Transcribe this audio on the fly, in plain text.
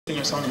Sing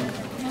your song.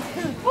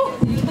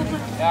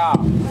 Yeah.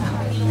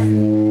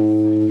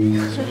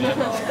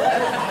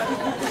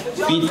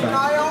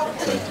 Feedback.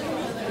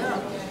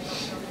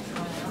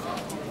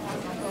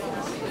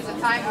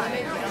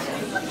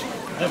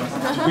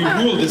 We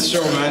rule this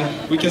show,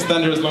 man. We can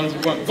stand there as long as we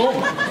want. Go!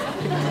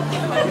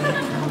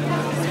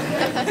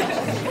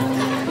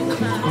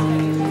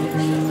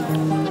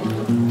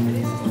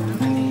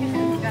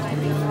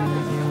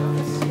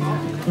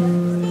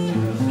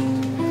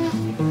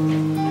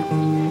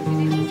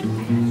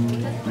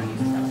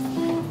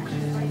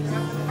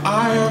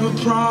 I have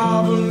a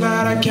problem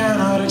that I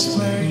cannot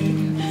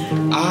explain.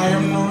 I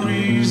have no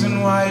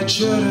reason why it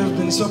should have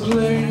been so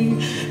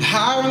plain.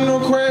 I have no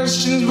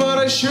questions, but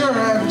I sure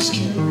have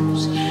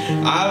excuse.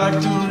 I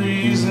like the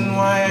reason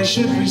why I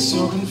should be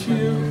so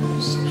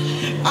confused.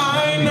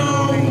 I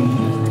know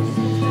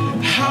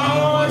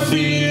how I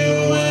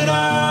feel when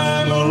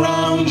I'm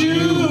around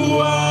you.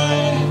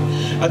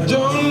 I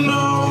don't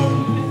know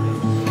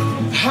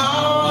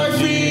how I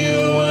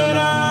feel when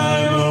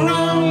I'm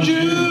around you.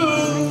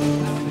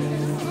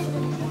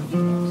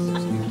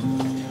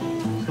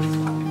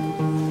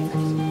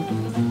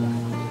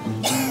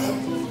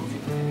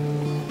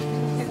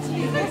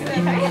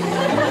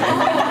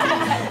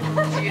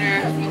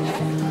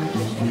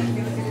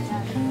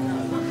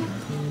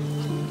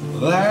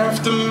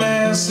 Left a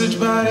message,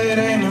 but it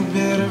ain't a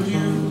bit of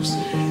use.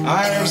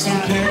 I have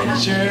some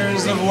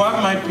pictures of what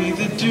might be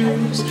the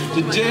deuce.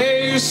 The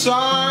day you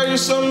saw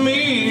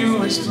me,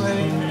 you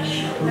explained.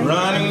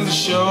 Running the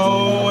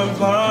show and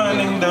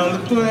running down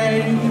the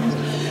plains.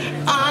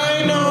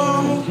 I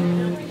know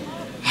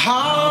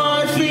how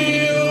I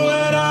feel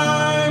when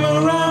I'm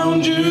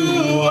around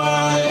you.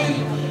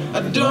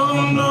 I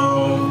don't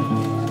know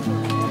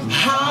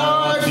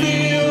how I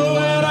feel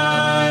when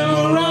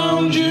I'm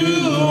around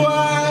you.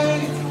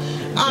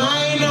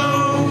 I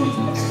know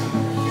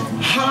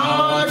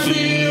how I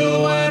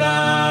feel when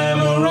I'm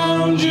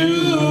around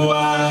you. I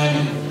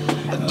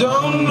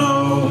don't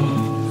know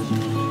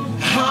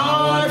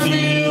how I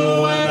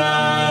feel when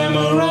I'm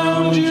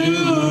around you.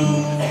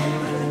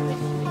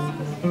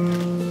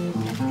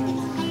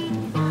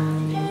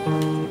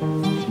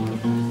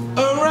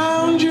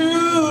 Around you.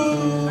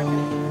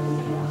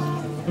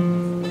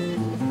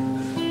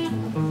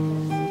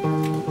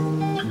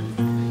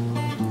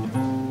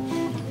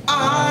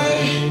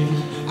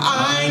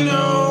 I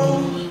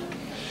know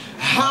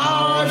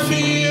how I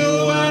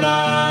feel when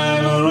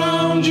I'm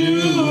around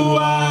you. I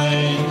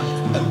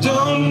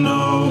don't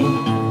know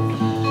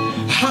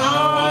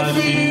how I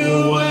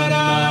feel when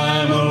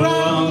I'm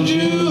around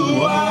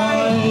you. I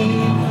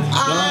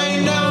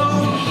know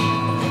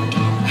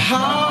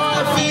how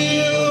I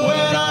feel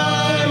when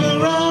I'm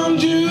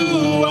around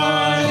you. I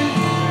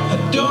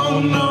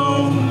don't know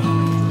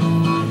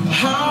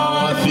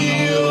how I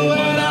feel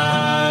when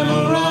I'm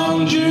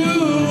around you.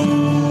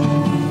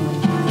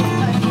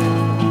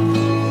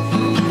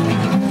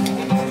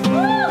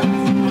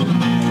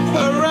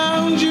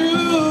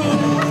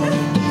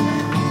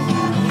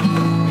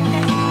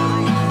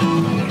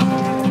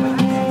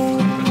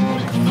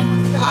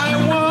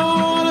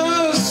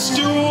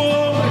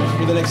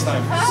 Next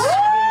time.